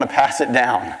pass it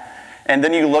down. And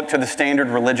then you look to the standard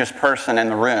religious person in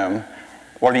the room,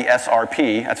 or the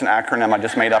SRP, that's an acronym I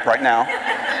just made up right now.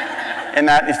 And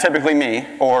that is typically me,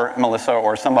 or Melissa,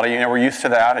 or somebody, we're used to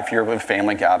that. If you're with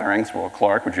family gatherings, well,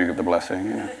 Clark, would you give the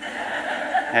blessing?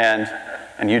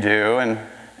 And you do,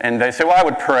 and they say, well, I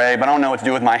would pray, but I don't know what to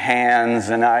do with my hands,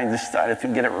 and I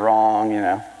didn't get it wrong,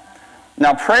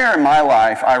 Now, prayer in my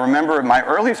life, I remember, my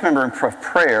earliest memory of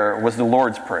prayer was the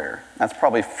Lord's Prayer. That's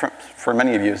probably, for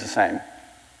many of you, is the same.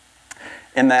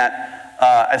 In that,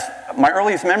 as my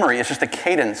earliest memory is just the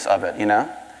cadence of it,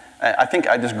 I think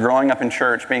just growing up in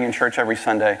church, being in church every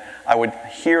Sunday, I would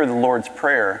hear the Lord's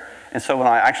Prayer. And so when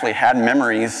I actually had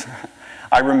memories,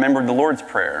 I remembered the Lord's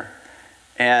Prayer.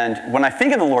 And when I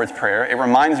think of the Lord's Prayer, it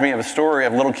reminds me of a story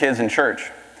of little kids in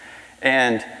church.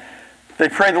 And they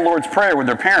pray the Lord's Prayer with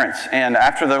their parents. And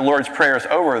after the Lord's Prayer is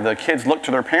over, the kids look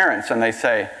to their parents and they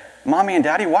say, Mommy and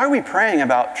Daddy, why are we praying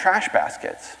about trash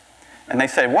baskets? And they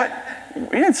say, what?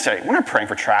 We're not praying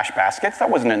for trash baskets. That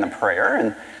wasn't in the prayer.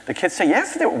 And the kids say,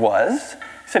 yes, it was.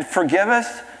 He said, forgive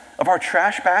us of our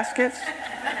trash baskets.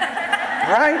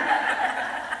 Right?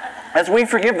 As we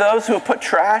forgive those who have put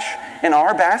trash in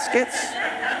our baskets.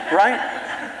 Right?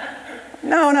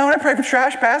 No, we're not praying for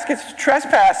trash baskets.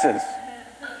 Trespasses.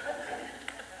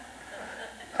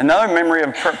 Another memory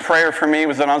of prayer for me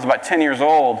was when I was about 10 years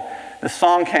old. This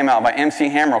song came out by MC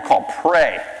Hammer called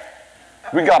Pray.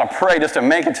 We got to pray just to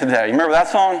make it today. You remember that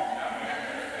song?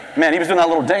 Man, he was doing that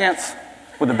little dance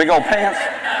with the big old pants.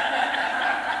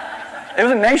 It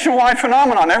was a nationwide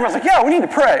phenomenon. Everyone's like, yeah, we need to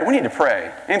pray. We need to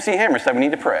pray. MC Hammer said we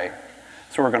need to pray.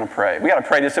 So we're going to pray. We got to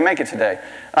pray just to make it today.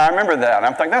 And I remember that. And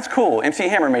I'm like, that's cool. MC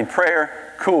Hammer made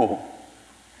prayer cool.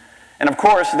 And of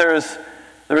course, there was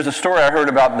a story I heard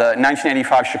about the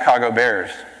 1985 Chicago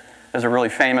Bears. There's a really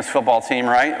famous football team,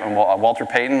 right? Walter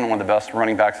Payton, one of the best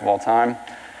running backs of all time.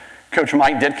 Coach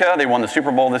Mike Ditka, they won the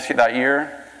Super Bowl that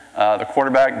year. The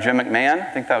quarterback, Jim McMahon,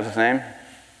 I think that was his name.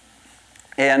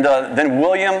 And then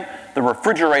William the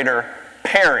Refrigerator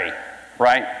Perry,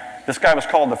 right? This guy was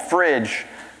called the Fridge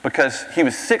because he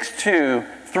was 6'2",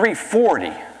 340.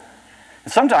 And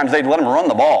sometimes they'd let him run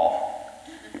the ball.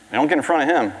 They don't get in front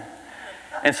of him.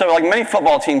 And so like many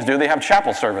football teams do, they have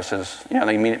chapel services.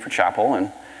 They meet it for chapel.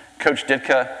 And Coach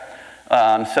Ditka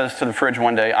says to the Fridge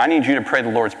one day, I need you to pray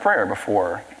the Lord's Prayer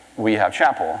before we have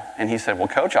chapel. And he said, well,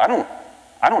 Coach, I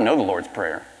don't know the Lord's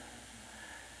Prayer.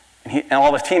 And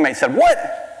all of his teammates said,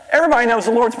 what? Everybody knows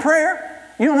the Lord's Prayer.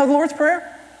 You don't know the Lord's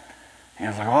Prayer? And he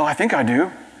was like, well, I think I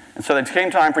do. And so it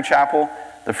came time for chapel.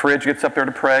 The Fridge gets up there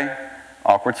to pray.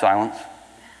 Awkward silence.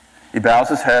 He bows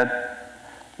his head.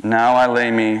 Now I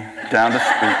lay me down to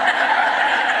sleep.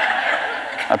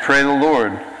 I pray the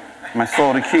Lord my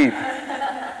soul to keep.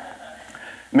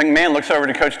 McMahon looks over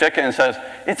to Coach Ditka and says,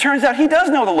 it turns out he does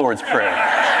know the Lord's Prayer.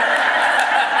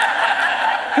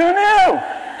 Who knew?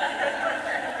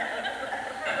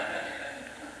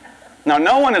 Now,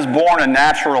 no one is born a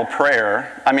natural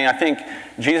prayer. I mean, I think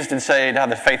Jesus did say to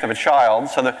have the faith of a child.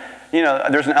 So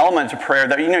there's an element to prayer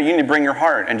that you need to bring your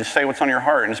heart and just say what's on your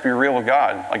heart and just be real with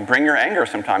God. Like bring your anger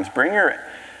sometimes. Bring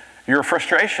your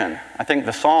frustration. I think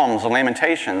the Psalms, the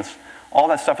Lamentations, all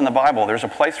that stuff in the Bible, there's a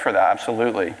place for that,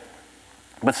 absolutely.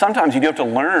 But sometimes you do have to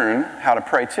learn how to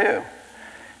pray too.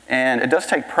 And it does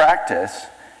take practice.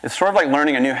 It's sort of like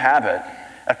learning a new habit.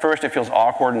 At first it feels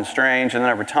awkward and strange, and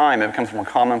then over time it becomes more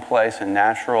commonplace and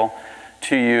natural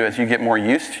to you as you get more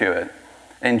used to it.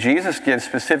 And Jesus gives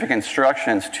specific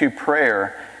instructions to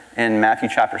prayer in Matthew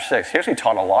chapter 6. He actually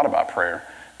taught a lot about prayer.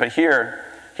 But here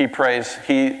he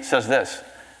says this,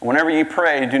 whenever you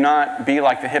pray, do not be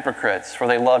like the hypocrites, for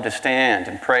they love to stand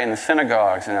and pray in the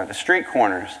synagogues and at the street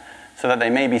corners, so that they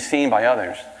may be seen by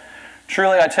others.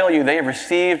 Truly, I tell you, they have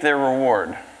received their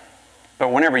reward.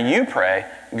 But whenever you pray,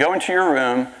 go into your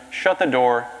room, shut the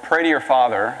door, pray to your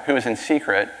Father who is in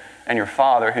secret, and your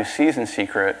Father who sees in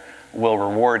secret will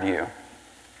reward you.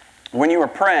 When you are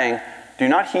praying, do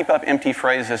not heap up empty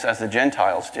phrases as the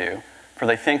Gentiles do, for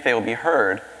they think they will be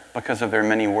heard because of their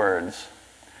many words.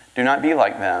 Do not be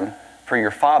like them, for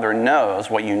your Father knows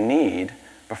what you need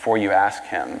before you ask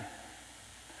him.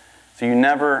 So you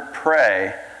never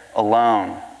pray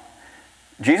alone.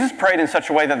 Jesus prayed in such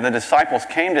a way that the disciples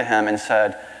came to him and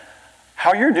said,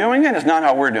 how you're doing it is not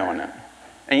how we're doing it.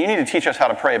 And you need to teach us how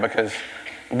to pray because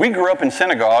we grew up in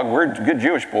synagogue, we're good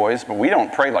Jewish boys, but we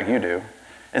don't pray like you do.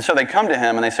 And so they come to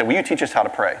him and they say, will you teach us how to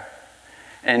pray?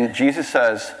 And Jesus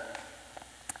says,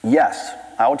 yes,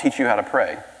 I will teach you how to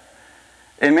pray.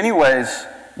 In many ways,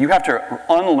 you have to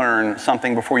unlearn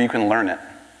something before you can learn it.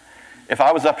 If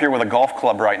I was up here with a golf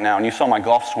club right now and you saw my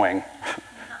golf swing,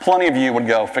 plenty of you would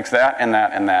go, fix that and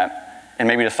that and that. and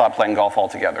maybe to stop playing golf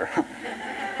altogether.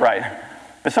 Right.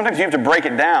 But sometimes you have to break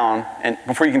it down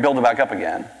before you can build it back up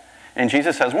again. And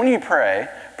Jesus says, when you pray,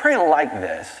 pray like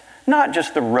this. Not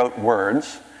just the rote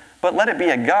words, but let it be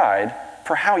a guide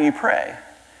for how you pray.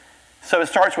 So it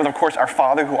starts with, of course, our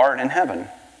Father who art in heaven.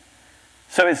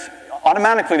 So it's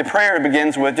automatically the prayer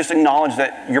begins with just acknowledge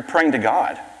that you're praying to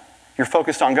God. You're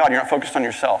focused on God. You're not focused on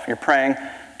yourself. You're praying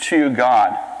to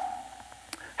God.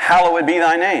 Hallowed be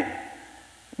thy name.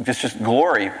 Just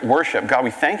glory, worship. God, we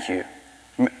thank you.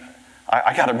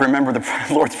 I got to remember the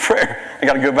Lord's Prayer. I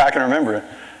got to go back and remember it.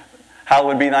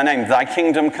 Hallowed be thy name. Thy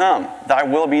kingdom come. Thy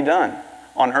will be done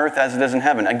on earth as it is in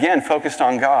heaven. Again, focused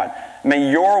on God. May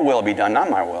your will be done,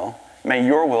 not my will. May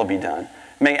your will be done.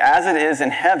 May as it is in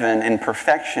heaven, in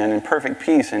perfection, in perfect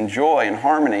peace, in joy, in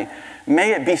harmony,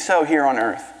 may it be so here on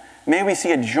earth. May we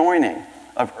see a joining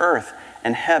of earth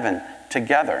and heaven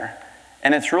together.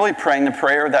 And it's really praying the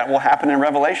prayer that will happen in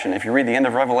Revelation. If you read the end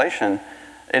of Revelation,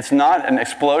 it's not an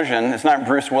explosion. It's not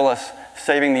Bruce Willis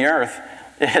saving the earth.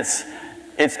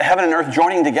 It's heaven and earth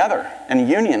joining together in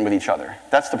union with each other.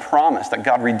 That's the promise that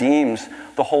God redeems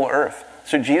the whole earth.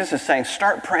 So Jesus is saying,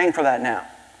 start praying for that now.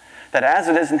 That as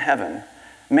it is in heaven,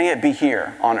 may it be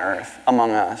here on earth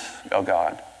among us, O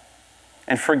God.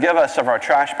 And forgive us of our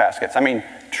trespasses.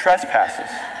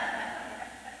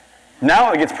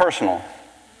 Now it gets personal.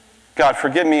 God,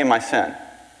 forgive me of my sin,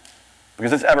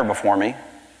 because it's ever before me.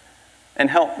 And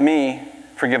help me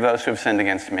forgive those who have sinned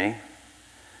against me.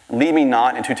 Lead me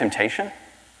not into temptation.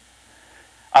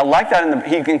 I like that.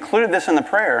 He included this in the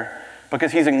prayer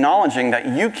because he's acknowledging that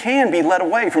you can be led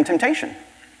away from temptation.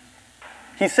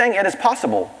 He's saying it is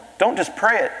possible. Don't just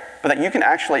pray it, but that you can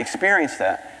actually experience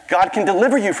that. God can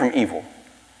deliver you from evil.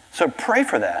 So pray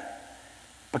for that,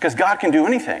 because God can do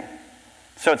anything.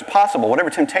 So it's possible. Whatever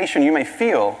temptation you may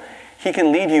feel, he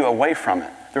can lead you away from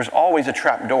it. There's always a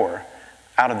trap door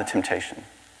out of the temptation.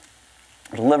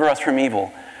 Deliver us from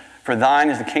evil, for thine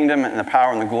is the kingdom and the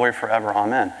power and the glory forever.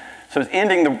 Amen. So it's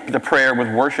ending the prayer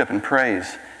with worship and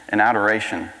praise and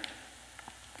adoration.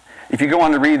 If you go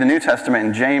on to read the New Testament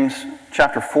in James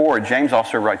chapter 4, James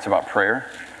also writes about prayer.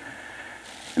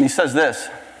 And he says this,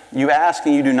 you ask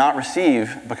and you do not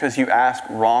receive because you ask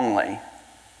wrongly,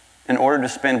 in order to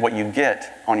spend what you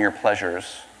get on your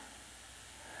pleasures.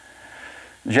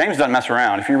 James doesn't mess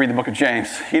around. If you read the book of James,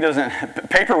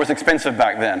 paper was expensive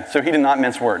back then, so he did not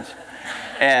mince words.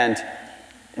 And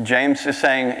James is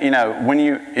saying,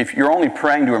 if you're only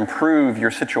praying to improve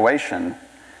your situation,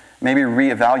 maybe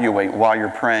reevaluate why you're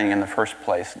praying in the first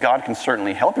place. God can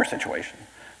certainly help your situation,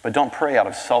 but don't pray out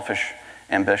of selfish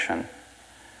ambition.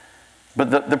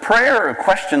 But the prayer or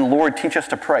question, Lord, teach us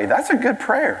to pray, that's a good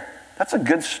prayer. That's a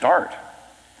good start.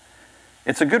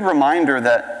 It's a good reminder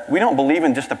that we don't believe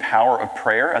in just the power of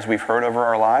prayer, as we've heard over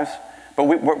our lives, but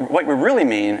what we really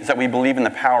mean is that we believe in the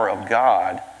power of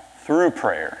God through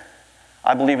prayer.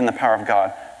 I believe in the power of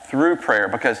God through prayer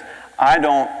because I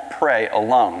don't pray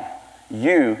alone.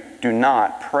 You do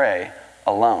not pray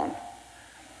alone.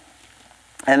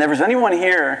 And if there's anyone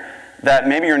here that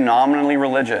maybe you're nominally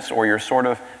religious or you're sort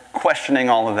of questioning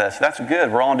all of this, that's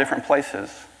good. We're all in different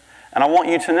places. And I want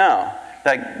you to know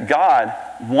that God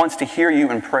wants to hear you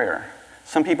in prayer.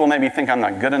 Some people maybe think I'm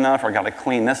not good enough or I got to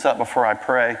clean this up before I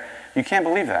pray. You can't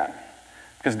believe that,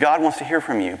 because God wants to hear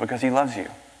from you because he loves you.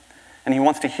 And he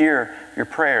wants to hear your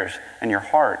prayers and your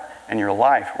heart and your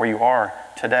life where you are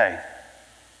today.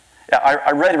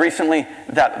 I read recently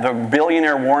that the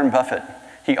billionaire Warren Buffett,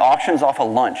 he auctions off a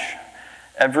lunch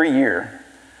every year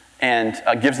and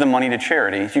gives the money to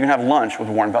charity. So you can have lunch with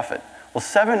Warren Buffett. Well,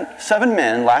 seven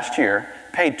men last year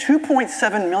paid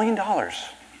 $2.7 million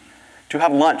to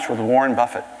have lunch with Warren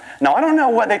Buffett. Now, I don't know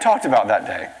what they talked about that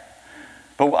day,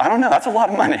 but I don't know. That's a lot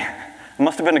of money. It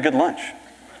must have been a good lunch.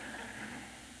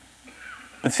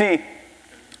 But see,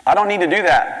 I don't need to do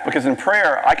that, because in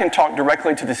prayer, I can talk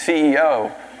directly to the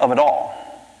CEO of it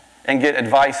all and get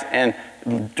advice and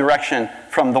direction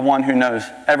from the one who knows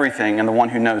everything and the one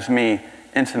who knows me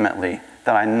intimately,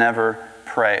 that I never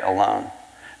pray alone.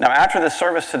 Now, after this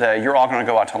service today, you're all going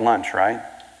to go out to lunch, right?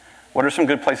 What are some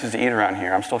good places to eat around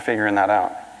here? I'm still figuring that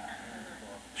out.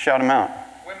 Shout them out.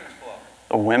 Women's Club.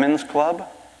 A women's club?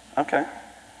 Okay.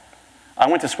 I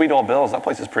went to Sweet Old Bill's. That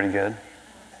place is pretty good.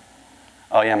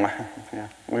 Oh, yeah,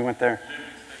 we went there.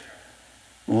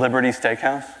 Liberty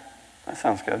Steakhouse? That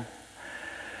sounds good.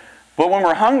 But when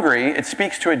we're hungry, it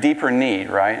speaks to a deeper need,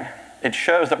 right? It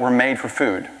shows that we're made for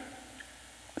food.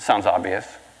 It sounds obvious.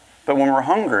 But when we're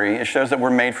hungry, it shows that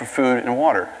we're made for food and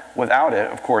water. Without it,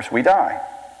 of course, we die.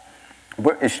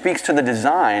 But it speaks to the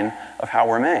design of how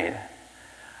we're made.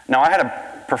 Now, I had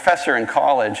a professor in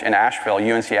college in Asheville,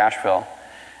 UNC Asheville,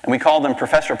 And we called him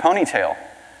Professor Ponytail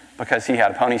because he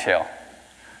had a ponytail.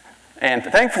 And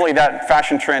thankfully that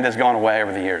fashion trend has gone away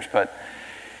over the years. But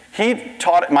he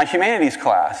taught my humanities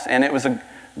class, and it was a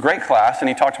great class, and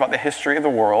he talked about the history of the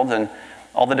world and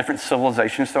all the different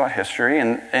civilizations throughout history.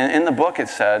 And in the book it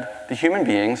said the human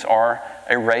beings are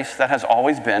a race that has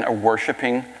always been a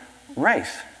worshiping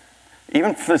race.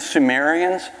 Even from the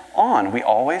Sumerians on, we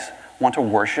always want to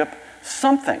worship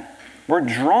something. We're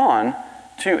drawn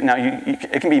to, now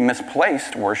it can be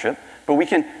misplaced worship, but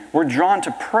we're drawn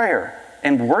to prayer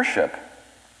and worship.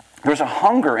 There's a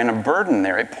hunger and a burden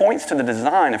there. It points to the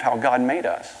design of how God made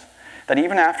us. That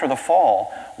even after the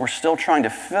fall, we're still trying to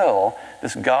fill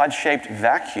this God-shaped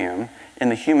vacuum in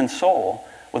the human soul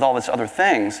with all these other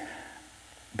things,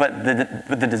 but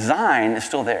the design is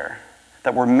still there,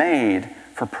 that we're made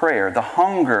for prayer. The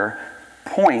hunger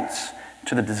points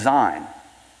to the design.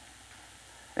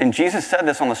 And Jesus said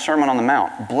this on the Sermon on the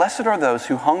Mount, "Blessed are those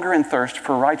who hunger and thirst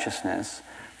for righteousness,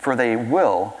 for they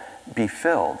will be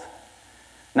filled."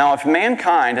 Now, if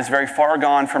mankind is very far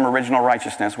gone from original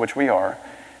righteousness, which we are,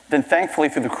 then thankfully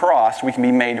through the cross we can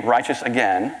be made righteous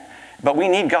again, but we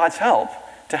need God's help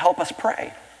to help us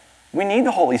pray. We need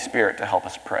the Holy Spirit to help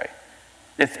us pray.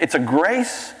 It's a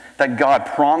grace that God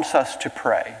prompts us to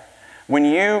pray. When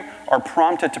you are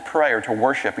prompted to pray or to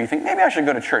worship, you think, maybe I should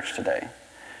go to church today.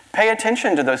 Pay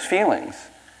attention to those feelings,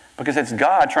 because it's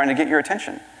God trying to get your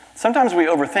attention. Sometimes we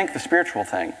overthink the spiritual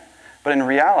thing, but in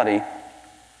reality,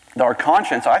 our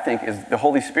conscience, I think, is the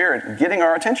Holy Spirit getting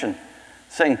our attention,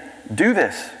 saying, do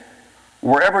this.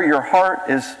 Wherever your heart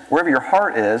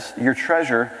is, your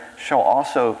treasure shall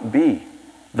also be.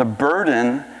 The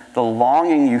burden, the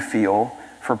longing you feel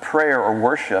for prayer or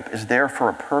worship is there for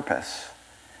a purpose.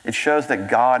 It shows that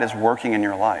God is working in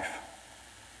your life.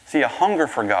 See, a hunger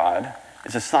for God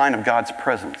is a sign of God's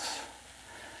presence.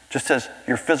 Just as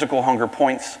your physical hunger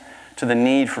points to the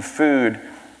need for food,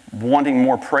 wanting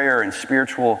more prayer and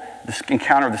spiritual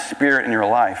encounter of the Spirit in your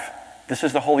life, this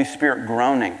is the Holy Spirit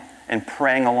groaning and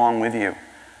praying along with you,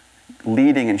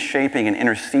 leading and shaping and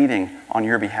interceding on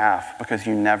your behalf, because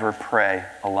you never pray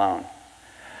alone.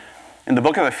 In the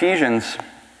book of Ephesians,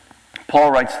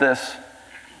 Paul writes this: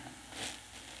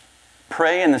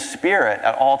 "Pray in the Spirit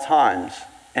at all times,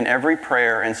 in every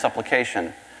prayer and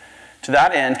supplication. To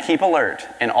that end, keep alert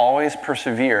and always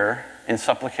persevere in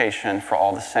supplication for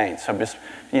all the saints." So just,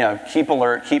 keep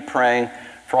alert, keep praying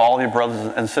for all your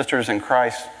brothers and sisters in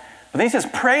Christ. But then he says,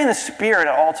 pray in the Spirit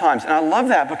at all times. And I love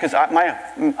that, because my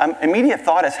immediate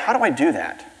thought is, how do I do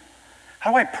that?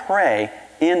 How do I pray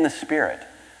in the Spirit?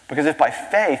 Because if by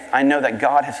faith I know that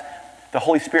the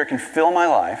Holy Spirit can fill my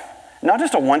life, not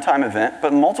just a one-time event,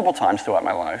 but multiple times throughout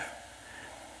my life,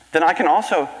 then I can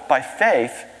also, by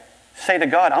faith, say to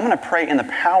God, I'm going to pray in the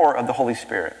power of the Holy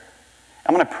Spirit.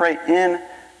 I'm going to pray in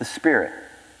the Spirit.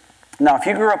 Now, if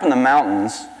you grew up in the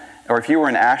mountains, or if you were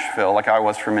in Asheville, like I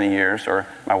was for many years, or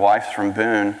my wife's from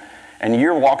Boone, and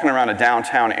you're walking around a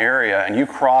downtown area and you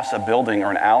cross a building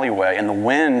or an alleyway and the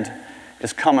wind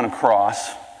is coming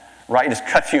across, right? It just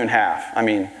cuts you in half. I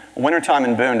mean, wintertime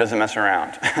in Boone doesn't mess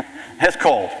around. It's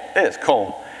cold. It is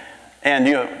cold.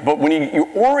 But when you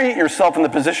orient yourself in the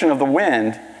position of the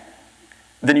wind,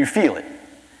 then you feel it.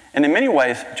 And in many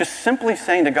ways, just simply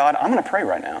saying to God, I'm going to pray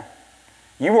right now,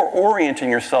 you are orienting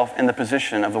yourself in the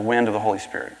position of the wind of the Holy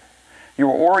Spirit. You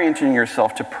are orienting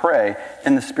yourself to pray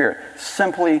in the Spirit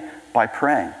simply by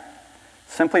praying.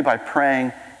 Simply by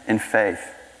praying in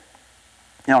faith.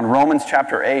 In Romans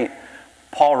chapter 8,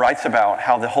 Paul writes about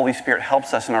how the Holy Spirit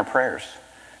helps us in our prayers.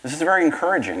 This is very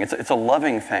encouraging. It's a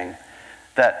loving thing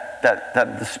that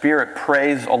the Spirit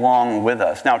prays along with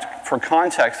us. Now, for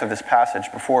context of this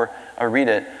passage, before I read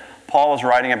it, Paul is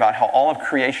writing about how all of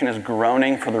creation is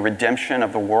groaning for the redemption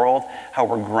of the world, how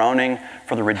we're groaning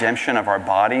for the redemption of our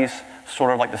bodies,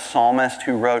 sort of like the psalmist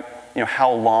who wrote,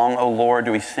 how long, O Lord,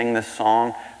 do we sing this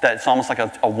song? That it's almost like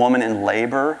a woman in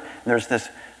labor. There's this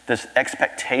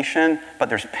expectation, but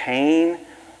there's pain.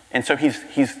 And so he's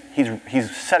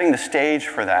setting the stage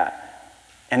for that.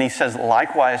 And he says,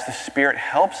 likewise, the Spirit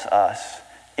helps us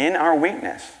in our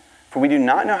weakness, for we do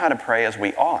not know how to pray as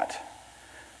we ought.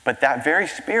 But that very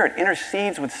Spirit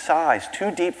intercedes with sighs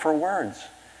too deep for words.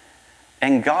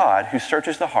 And God, who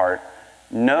searches the heart,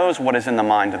 knows what is in the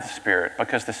mind of the Spirit,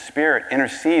 because the Spirit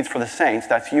intercedes for the saints,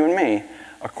 that's you and me,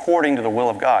 according to the will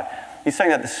of God. He's saying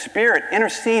that the Spirit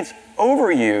intercedes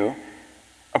over you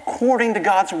according to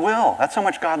God's will. That's how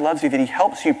much God loves you, that he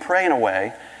helps you pray in a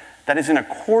way that is in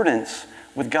accordance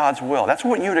with God's will. That's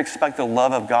what you would expect the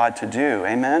love of God to do,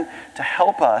 amen? To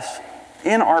help us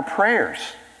in our prayers.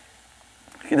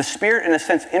 The Spirit, in a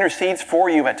sense, intercedes for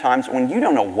you at times when you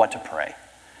don't know what to pray.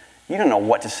 You don't know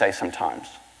what to say sometimes.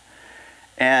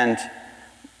 And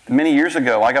many years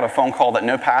ago, I got a phone call that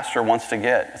no pastor wants to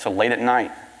get. It's a late at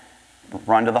night,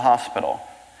 run to the hospital.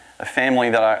 A family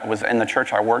that was in the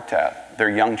church I worked at, their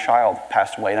young child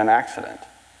passed away in an accident.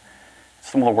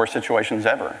 Some of the worst situations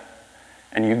ever.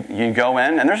 And you go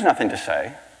in, and there's nothing to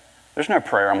say. There's no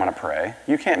prayer I'm going to pray.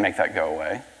 You can't make that go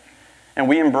away. And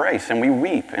we embrace, and we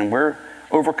weep, and we're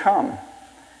overcome.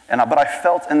 But I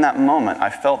felt in that moment, I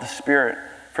felt the Spirit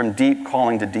from deep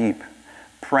calling to deep,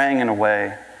 praying in a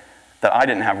way that I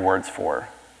didn't have words for.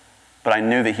 But I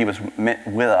knew that he was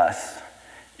with us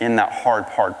in that hard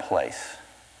place.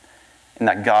 And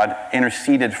that God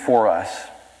interceded for us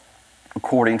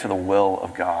according to the will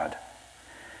of God.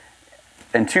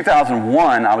 In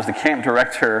 2001, I was the camp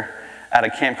director at a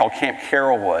camp called Camp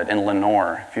Carrollwood in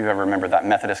Lenore, if you ever remember that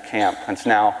Methodist camp. It's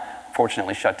now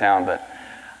fortunately shut down, but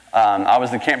I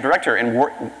was the camp director, and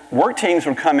work teams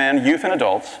would come in, youth and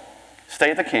adults, stay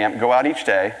at the camp, go out each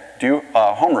day, do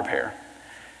home repair.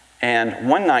 And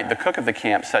one night, the cook of the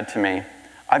camp said to me,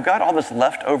 "I've got all this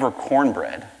leftover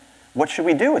cornbread. What should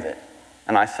we do with it?"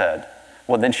 And I said,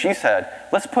 then she said,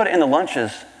 "Let's put it in the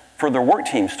lunches for their work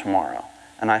teams tomorrow."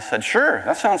 And I said, "Sure,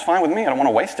 that sounds fine with me. I don't want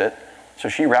to waste it." So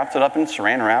she wrapped it up in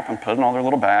saran wrap and put it in all their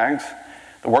little bags.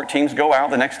 The work teams go out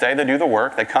the next day, they do the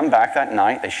work, they come back that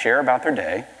night, they share about their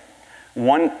day.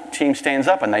 One team stands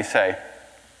up and they say,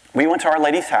 "We went to Our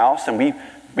Lady's house and we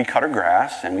cut her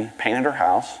grass and we painted her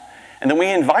house. And then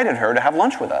we invited her to have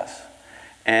lunch with us."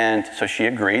 And so she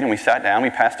agreed, and we sat down,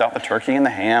 we passed out the turkey and the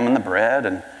ham and the bread.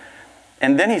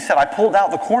 And then he said, "I pulled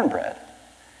out the cornbread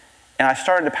and I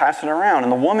started to pass it around.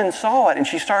 And the woman saw it and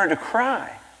she started to cry.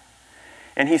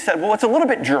 And he said, "Well, it's a little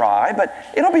bit dry, but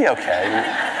it'll be okay.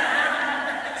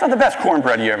 It's not the best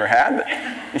cornbread you ever had."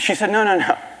 And she said,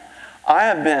 No. I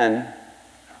have been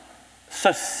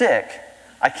so sick,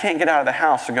 I can't get out of the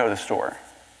house to go to the store."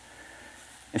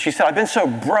 And she said, "I've been so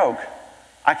broke,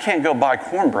 I can't go buy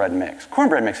cornbread mix.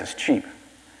 Cornbread mix is cheap."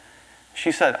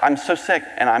 She said, "I'm so sick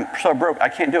and I'm so broke, I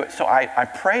can't do it. So I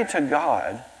prayed to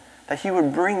God that he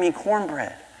would bring me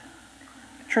cornbread."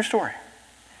 True story.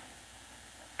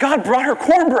 God brought her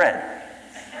cornbread.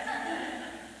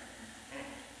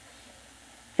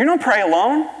 You don't pray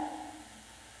alone.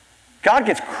 God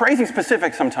gets crazy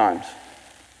specific sometimes.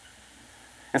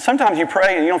 And sometimes you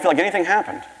pray and you don't feel like anything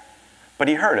happened. But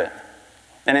he heard it.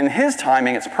 And in his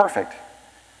timing, it's perfect.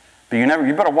 But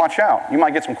you better watch out. You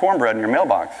might get some cornbread in your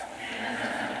mailbox.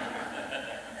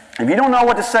 If you don't know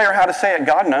what to say or how to say it,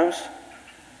 God knows.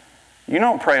 You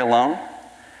don't pray alone.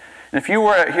 And if you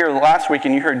were here last week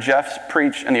and you heard Jeff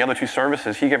preach in the other two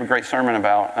services, he gave a great sermon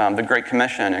about the Great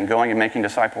Commission and going and making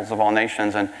disciples of all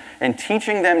nations and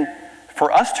teaching them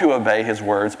for us to obey his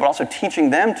words, but also teaching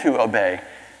them to obey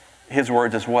his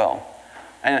words as well.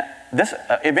 And this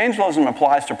evangelism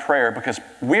applies to prayer because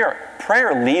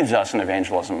prayer leads us in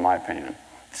evangelism, in my opinion.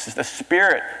 The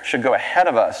Spirit should go ahead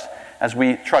of us as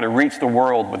we try to reach the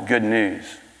world with good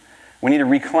news. We need to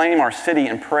reclaim our city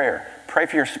in prayer. Pray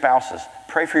for your spouses.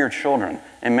 Pray for your children.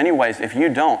 In many ways, if you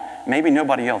don't, maybe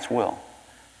nobody else will.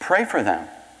 Pray for them.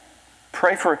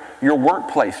 Pray for your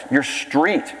workplace, your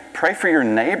street. Pray for your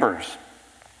neighbors.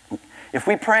 If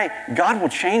we pray, God will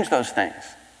change those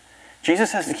things.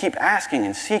 Jesus has to keep asking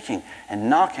and seeking and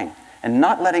knocking and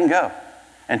not letting go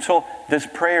until those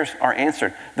prayers are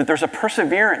answered. That there's a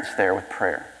perseverance there with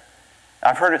prayer.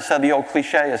 I've heard it said, the old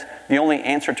cliche is, the only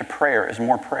answer to prayer is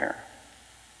more prayer.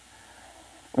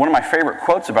 One of my favorite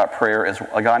quotes about prayer is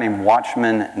a guy named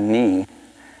Watchman Nee.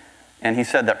 And he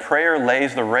said that prayer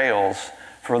lays the rails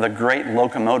for the great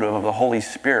locomotive of the Holy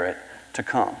Spirit to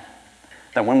come.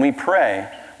 That when we pray,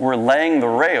 we're laying the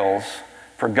rails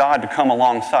for God to come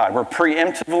alongside. We're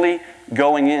preemptively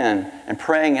going in and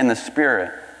praying in the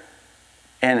Spirit.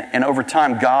 And over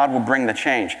time, God will bring the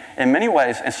change. In many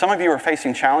ways, and some of you are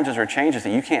facing challenges or changes that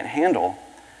you can't handle,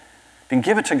 then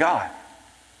give it to God.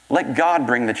 Let God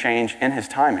bring the change in his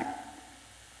timing.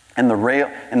 And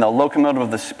the locomotive of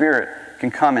the Spirit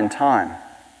can come in time.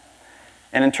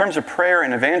 And in terms of prayer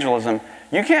and evangelism,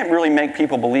 you can't really make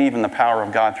people believe in the power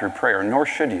of God through prayer, nor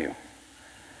should you.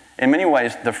 In many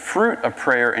ways, the fruit of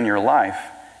prayer in your life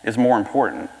is more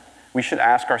important. We should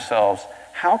ask ourselves,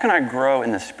 how can I grow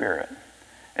in the Spirit?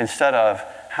 Instead of,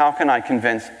 how can I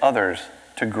convince others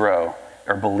to grow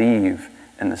or believe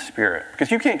in the Spirit?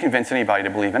 Because you can't convince anybody to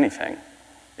believe anything.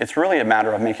 It's really a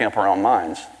matter of making up our own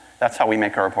minds. That's how we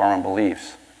make up our own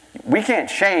beliefs. We can't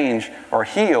change or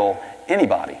heal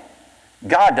anybody.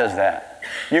 God does that.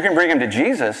 You can bring them to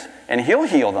Jesus and he'll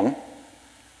heal them,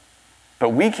 but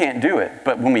we can't do it.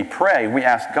 But when we pray, we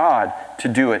ask God to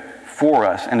do it for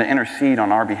us and to intercede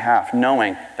on our behalf,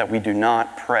 knowing that we do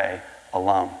not pray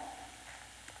alone.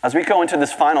 As we go into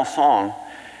this final song,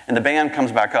 and the band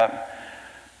comes back up,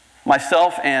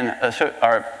 myself and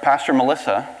our Pastor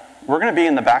Melissa, we're going to be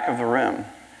in the back of the room.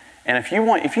 And if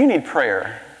you need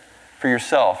prayer for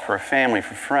yourself, for a family,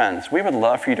 for friends, we would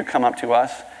love for you to come up to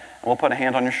us, and we'll put a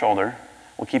hand on your shoulder.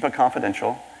 We'll keep it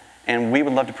confidential, and we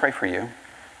would love to pray for you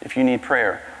if you need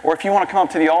prayer. Or if you want to come up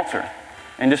to the altar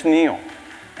and just kneel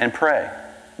and pray.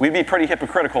 We'd be pretty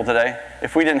hypocritical today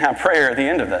if we didn't have prayer at the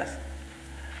end of this.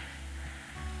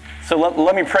 So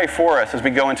let me pray for us as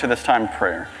we go into this time of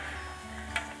prayer.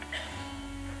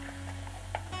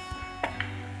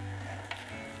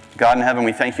 God in heaven,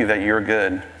 we thank you that you're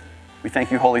good. We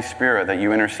thank you, Holy Spirit, that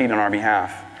you intercede on our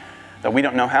behalf, that we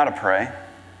don't know how to pray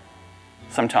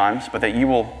sometimes, but that you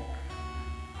will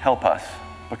help us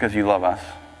because you love us.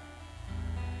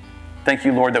 Thank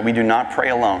you, Lord, that we do not pray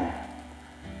alone,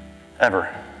 ever.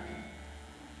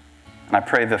 And I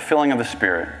pray the filling of the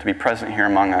Spirit to be present here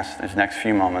among us these next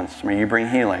few moments. May you bring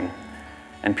healing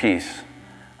and peace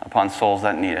upon souls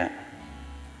that need it.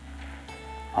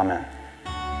 Amen.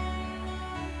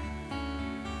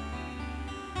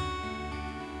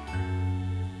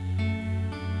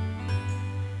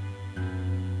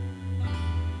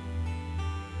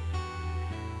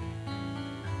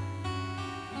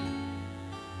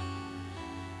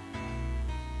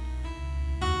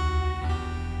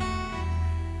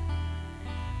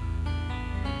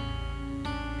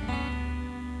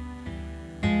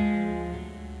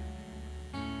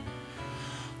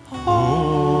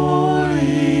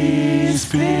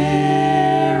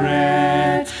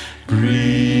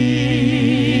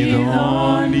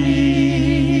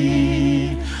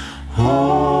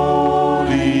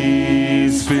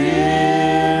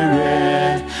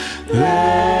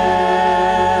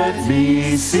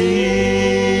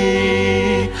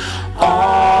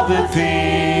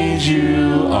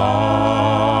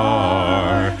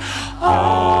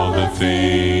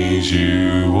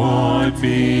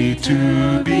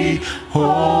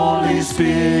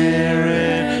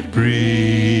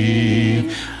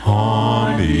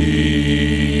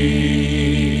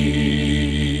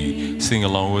 Sing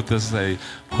along with us, say,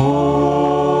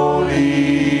 Holy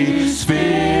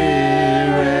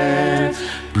Spirit,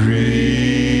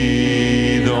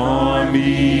 breathe on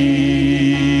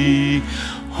me.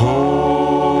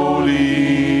 Holy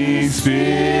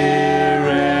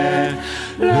Spirit,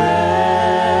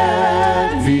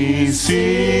 let me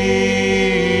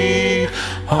see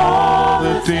all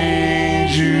the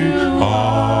things you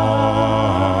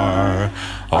are,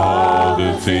 all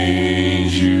the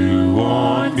things you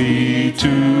want me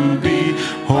to be.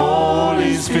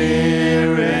 Holy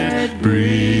Spirit,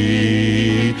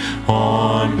 breathe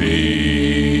on me.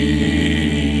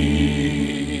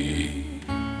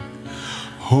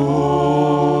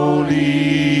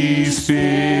 Holy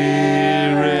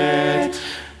Spirit,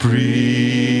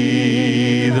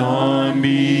 breathe on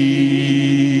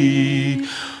me.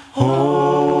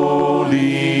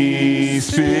 Holy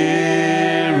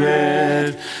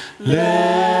Spirit,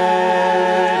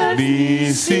 let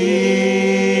me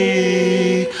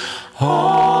see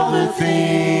all the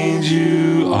things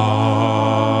you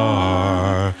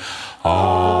are,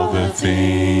 all the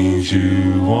things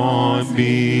you want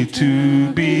me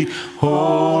to be.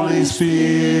 Holy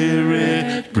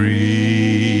Spirit,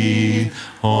 breathe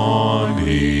on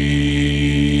me.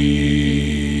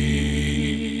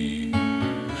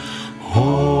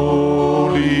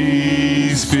 Holy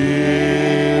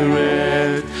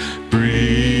Spirit,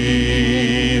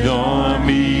 breathe on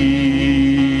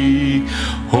me.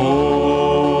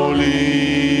 Holy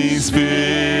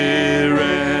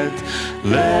Spirit,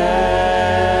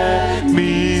 let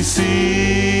me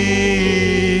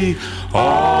see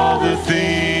all the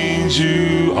things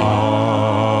you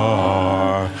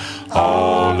are,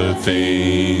 all the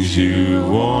things you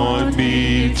want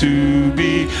me to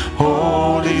be.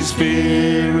 Holy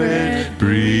Spirit,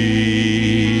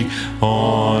 breathe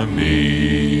on me.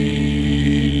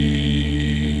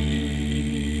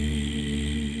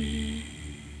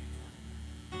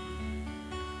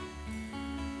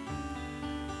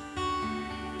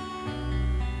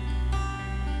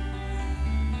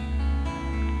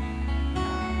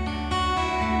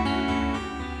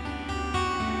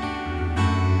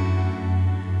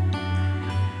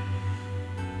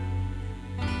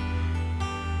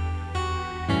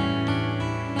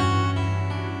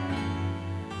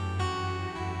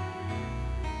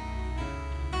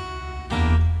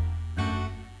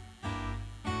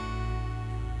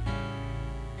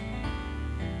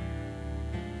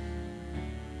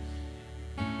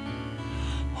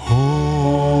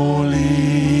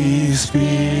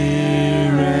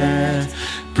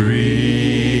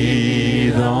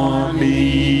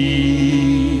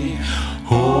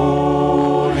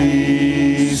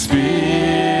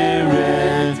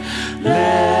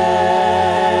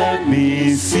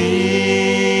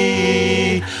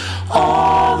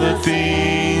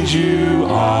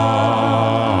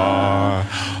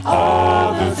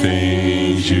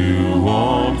 things you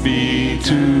want me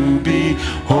to be.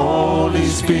 Holy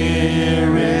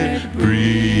Spirit,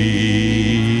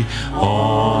 breathe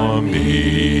on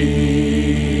me.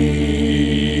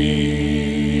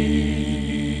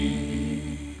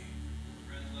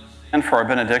 And for our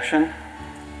benediction,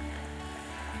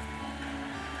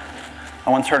 I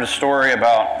once heard a story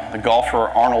about the golfer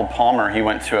Arnold Palmer. He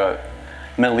went to a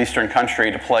Middle Eastern country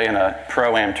to play in a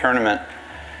Pro-Am tournament,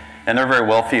 and they're very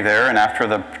wealthy there, and after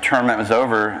the tournament was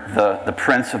over, the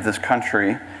prince of this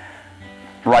country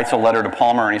writes a letter to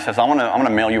Palmer, and he says, I'm gonna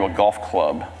mail you a golf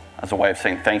club as a way of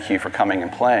saying thank you for coming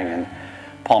and playing. And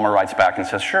Palmer writes back and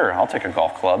says, sure, I'll take a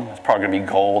golf club. It's probably gonna be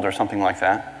gold or something like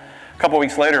that. A couple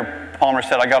weeks later, Palmer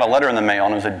said, I got a letter in the mail,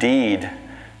 and it was a deed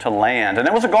to land, and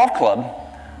it was a golf club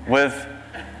with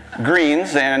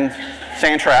greens and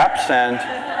sand traps and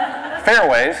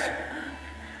fairways.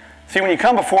 See, when you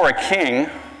come before a king,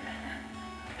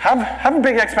 have a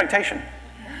big expectation.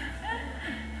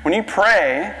 When you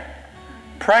pray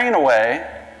in a way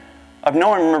of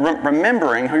knowing,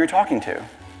 remembering who you're talking to.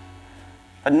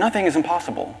 That nothing is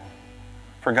impossible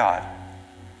for God.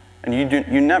 And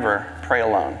you never pray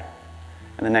alone.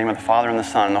 In the name of the Father, and the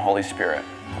Son, and the Holy Spirit.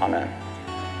 Amen.